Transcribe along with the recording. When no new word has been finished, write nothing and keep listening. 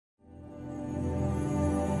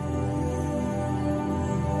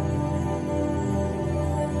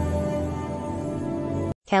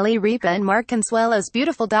Kelly Ripa and Mark Consuelos'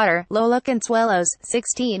 beautiful daughter, Lola Consuelos,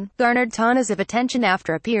 16, garnered tons of attention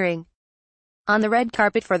after appearing on the red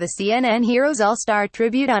carpet for the CNN Heroes All-Star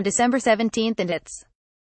Tribute on December 17, and it's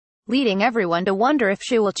leading everyone to wonder if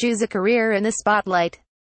she will choose a career in the spotlight.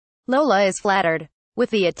 Lola is flattered with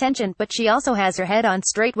the attention, but she also has her head on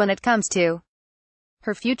straight when it comes to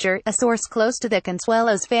her future, a source close to the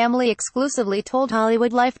Consuelos family exclusively told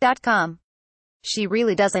HollywoodLife.com. She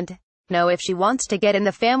really doesn't know if she wants to get in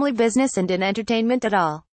the family business and in entertainment at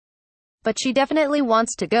all. But she definitely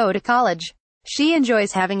wants to go to college. She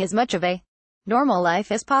enjoys having as much of a normal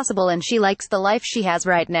life as possible, and she likes the life she has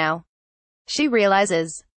right now. She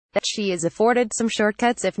realizes that she is afforded some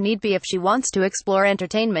shortcuts if need be if she wants to explore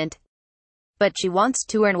entertainment. But she wants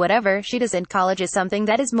to earn whatever she does, and college is something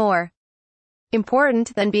that is more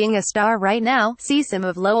important than being a star right now. See some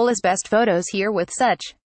of Lola's best photos here. With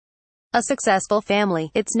such a successful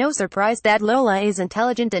family, it's no surprise that Lola is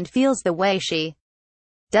intelligent and feels the way she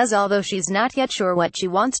does, although she's not yet sure what she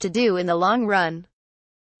wants to do in the long run.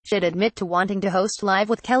 She'd admit to wanting to host Live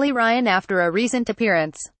with Kelly Ryan after a recent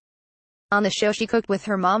appearance on the show. She cooked with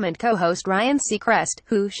her mom and co-host Ryan Seacrest,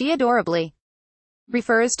 who she adorably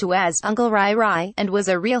refers to as Uncle Rai Rai, and was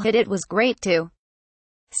a real hit. It was great to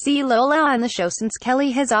see Lola on the show, since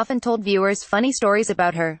Kelly has often told viewers funny stories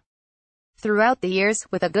about her throughout the years.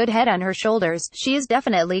 With a good head on her shoulders, she is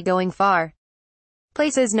definitely going far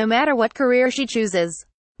places no matter what career she chooses.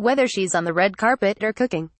 Whether she's on the red carpet or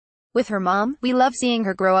cooking with her mom, we love seeing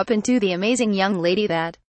her grow up into the amazing young lady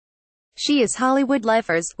that she is. Hollywood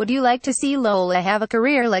Lifers, would you like to see Lola have a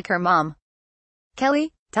career like her mom,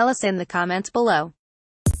 Kelly? Tell us in the comments below.